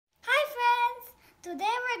Today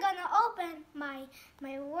we're gonna open my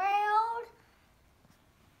world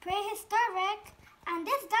Prehistoric, and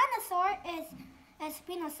this dinosaur is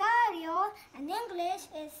ESPINASAURIO, and English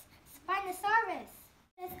is Spinosaurus.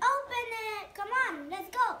 Let's open it! Come on, let's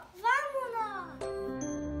go! Vámonos!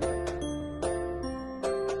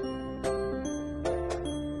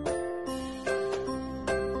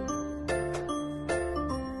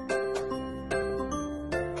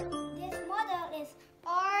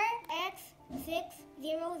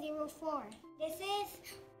 RX6004. This is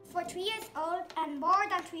for 3 years old and more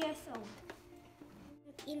than 3 years old.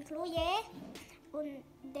 Incluye un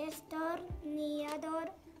destornillador,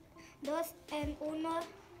 2 en 1,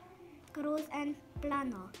 cruz en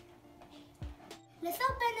plano. Let's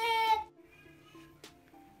open it!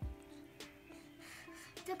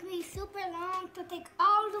 It took me super long to take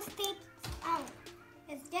all the tapes out.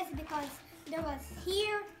 It's just because there was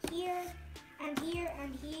here, and here,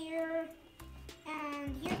 and here,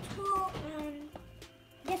 and here too, and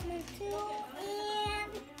this one too,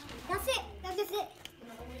 and that's it. That's just it.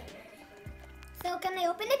 So can I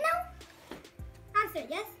open it now? Answer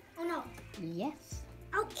yes or no? Yes.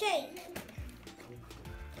 Okay.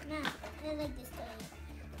 Now, I like this toy.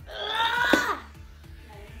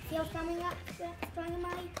 See how strong am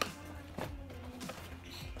I?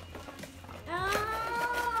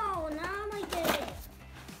 Oh, now I get it.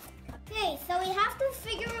 Okay, so we have to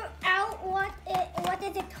figure out what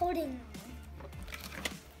is it holding.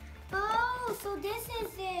 Oh, so this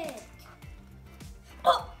is it.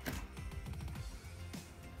 Oh!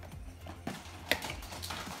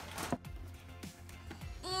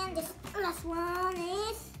 And this last one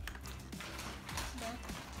is...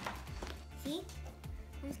 See?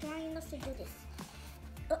 I'm strong enough to do this.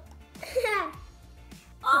 Oh!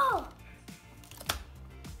 Oh!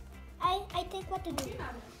 I think what to do.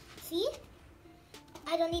 See?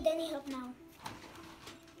 I don't need any help now.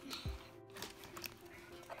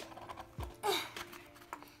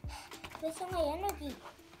 Where's my energy?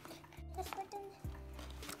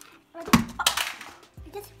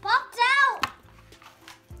 It just popped out!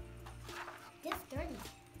 This dirty.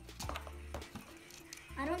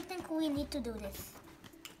 I don't think we need to do this.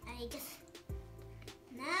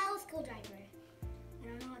 Now screwdriver. I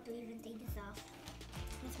don't know how to even take this off.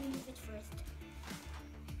 Let's remove it first.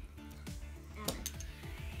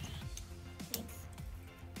 Thanks.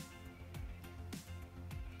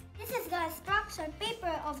 This is the instruction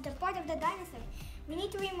paper of the part of the dinosaur. We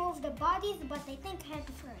need to remove the bodies, but I think head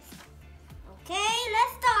first. Okay,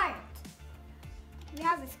 let's start. We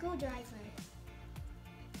have a screwdriver.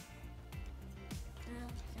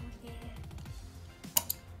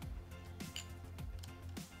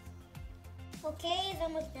 Okay, it's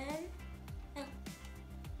almost done. Oh.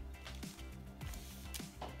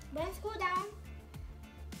 One screw down.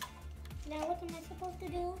 Now what am I supposed to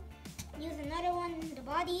do? Use another one, the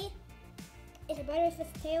body. Is it better if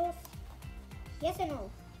it's tails? Yes or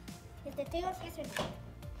no? Is the tails yes or no?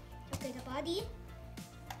 Okay, the body.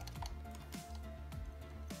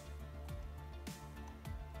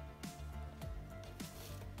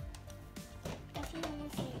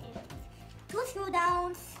 Two screw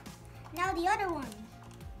downs. Now the other one.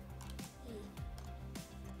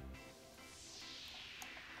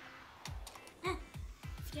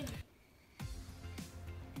 Excuse me.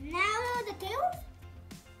 Now the tails.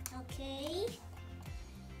 Okay.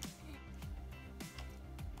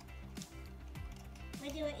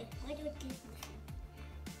 Where do it keep?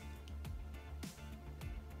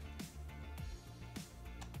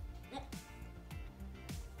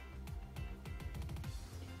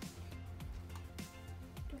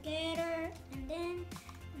 Together, and then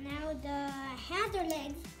now the hands or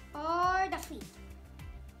legs or the feet.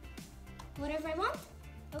 Whatever I want.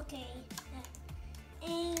 Okay.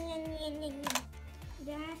 And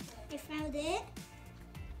that I found it.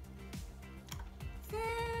 So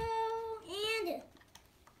and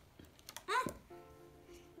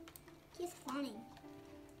he's falling.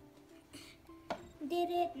 Did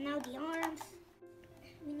it. Now the arms.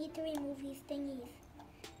 We need to remove these thingies.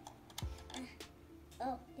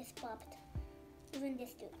 Oh, this popped. Even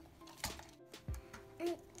this too.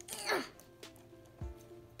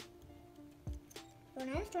 When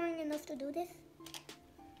I'm strong enough to do this.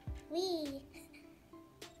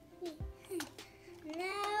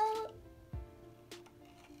 Now.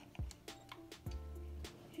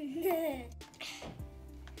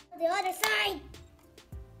 The other side.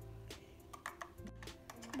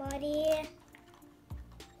 Body.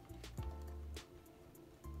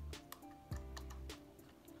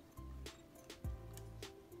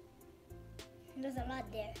 There's a lot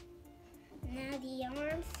there. Now the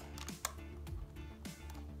arms.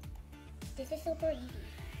 This is super easy.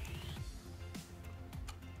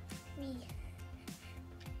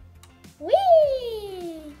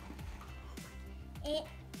 Whee! And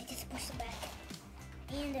I just push it back.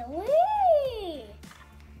 And whee!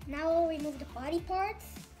 Now we'll remove the body parts.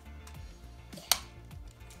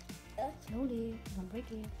 Slowly, don't break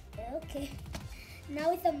it. Okay.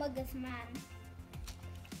 Now it's Among Us man.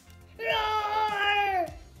 Roar!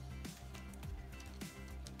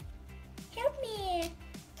 Help me!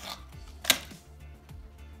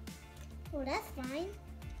 Oh, that's fine.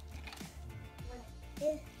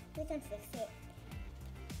 We can fix it.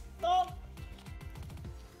 Oh!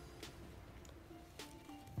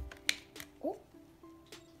 Oh!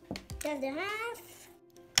 That's the half.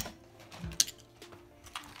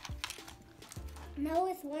 Now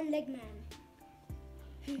it's one-leg man.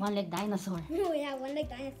 One-leg dinosaur. Oh yeah, one-leg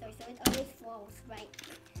dinosaur, so it always falls, right?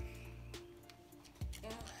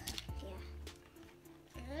 Yeah.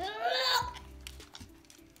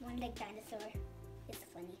 One-leg dinosaur. It's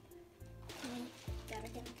funny. We got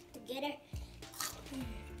them together.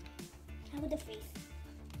 How about the face?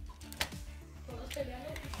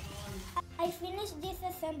 I finished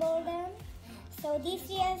disassemble them. So this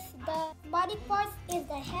is the body parts is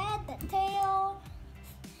the head, the tail,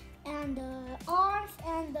 and the arms,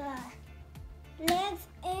 and the legs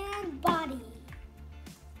and body.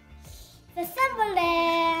 Assemble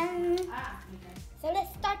them. So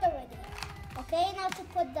let's start already. Okay, now to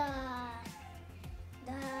put the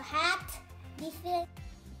hat. This is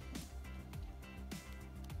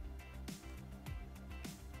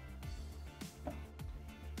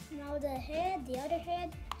now the head, the other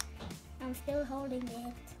head. I'm still holding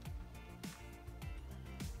it.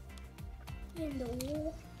 In the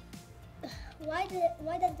wall. Why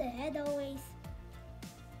does the head always?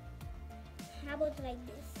 How about like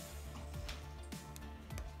this?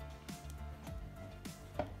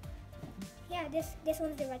 Yeah, this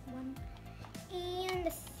one's the right one. And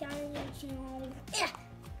the signal. Yeah,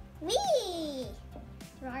 wee.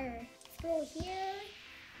 Right. Screw here.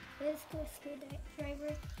 Let's go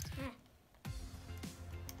screwdriver. Ah.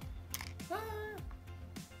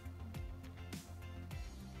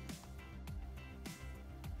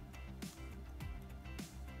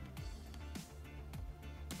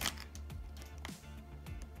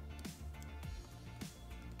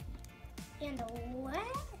 And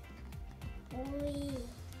what?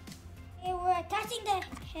 We're attaching the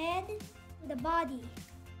head, the body.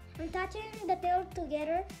 I'm touching the tail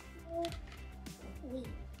together.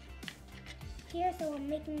 Here, so I'm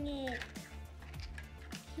making it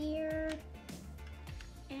here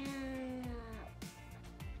and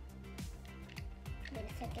wait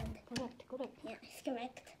a second. Correct. Yeah, it's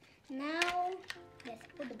correct. Now let's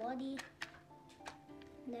put the body.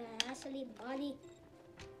 Actually the body.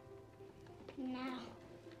 Now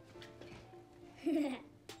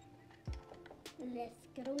let's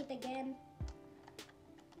screw it again.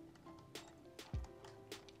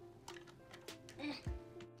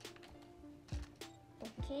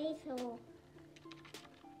 Okay, so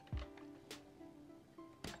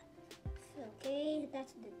okay,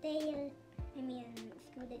 that's the tail.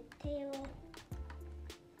 Screw the tail.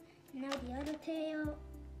 Now the other tail.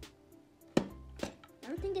 I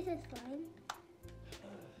don't think this is fine.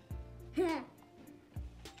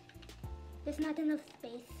 There's not enough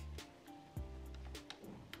space.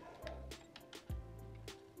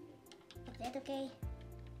 Is that okay?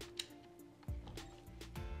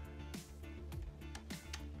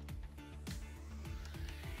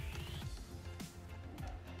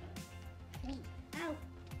 Ow!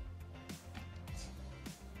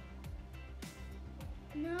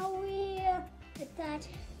 Now we attach,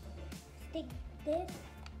 stick this.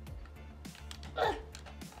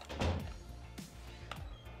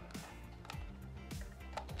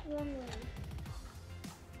 Wrong way.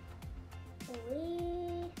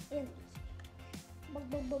 In.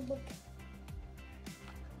 Bug.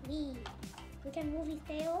 We can move his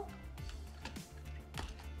tail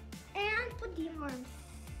and put the arms.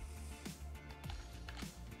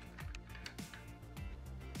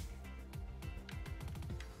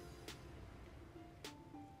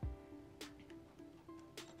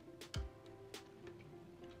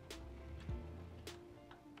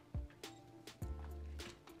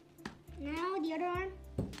 Now the other arm.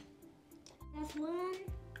 That's one.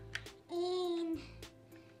 And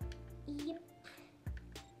yep.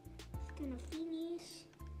 It's gonna finish.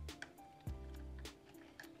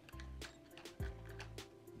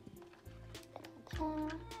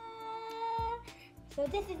 So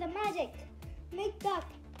this is the magic. Make duck.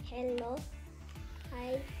 Hello.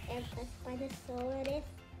 I am a Spinosaurus.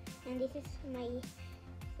 And this is my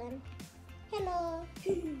son. Hello.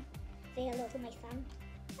 Say hello.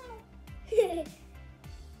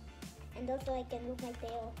 so I can move my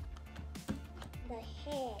tail. The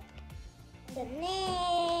head, the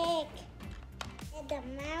neck, and the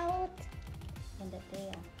mouth, And the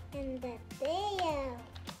tail. and the tail.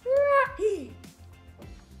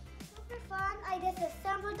 Super fun. I just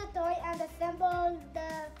assembled the toy and assembled the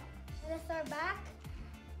dinosaur back.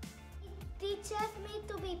 It teaches me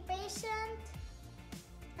to be patient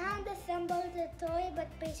and assemble the toy but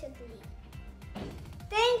patiently.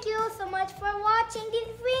 Thank you so much for watching this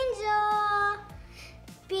video.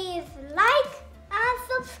 Please like and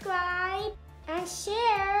subscribe and share.